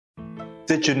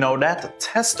Did you know that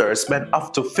testers spend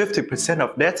up to 50%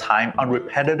 of their time on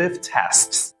repetitive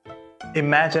tasks?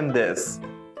 Imagine this.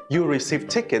 You receive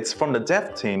tickets from the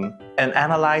dev team and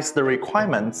analyze the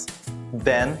requirements,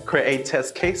 then create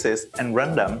test cases and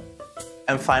run them.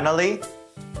 And finally,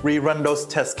 rerun those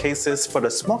test cases for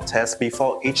the smoke test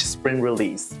before each sprint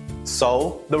release.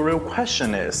 So, the real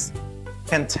question is,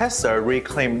 can testers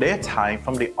reclaim their time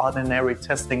from the ordinary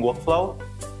testing workflow?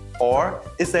 Or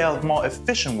is there a more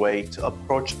efficient way to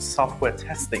approach software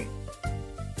testing?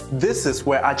 This is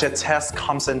where AgileTest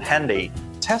comes in handy.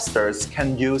 Testers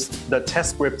can use the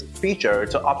test script feature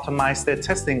to optimize their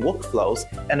testing workflows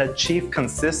and achieve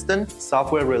consistent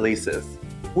software releases.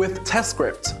 With test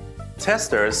script,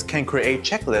 testers can create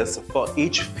checklists for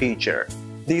each feature.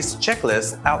 These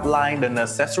checklists outline the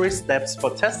necessary steps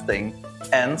for testing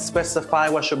and specify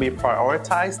what should be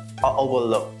prioritized or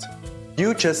overlooked.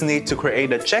 You just need to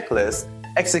create a checklist,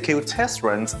 execute test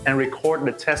runs, and record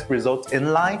the test results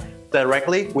inline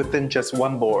directly within just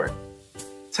one board.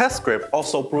 Test script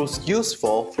also proves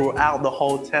useful throughout the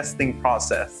whole testing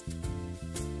process,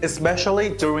 especially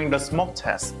during the smoke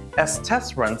test. As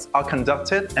test runs are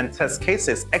conducted and test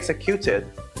cases executed,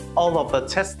 all of the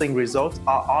testing results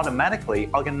are automatically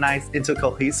organized into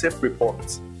cohesive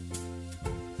reports.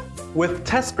 With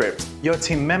test script, your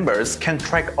team members can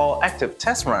track all active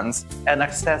test runs and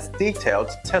access detailed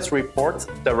test reports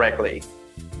directly.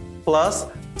 Plus,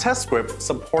 test script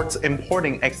supports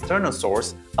importing external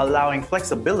source, allowing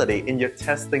flexibility in your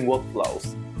testing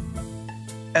workflows.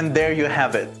 And there you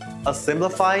have it, a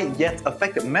simplified yet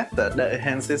effective method that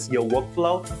enhances your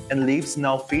workflow and leaves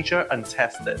no feature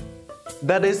untested.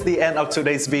 That is the end of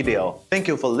today's video. Thank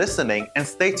you for listening and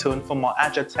stay tuned for more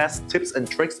AgileTest tips and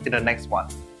tricks in the next one.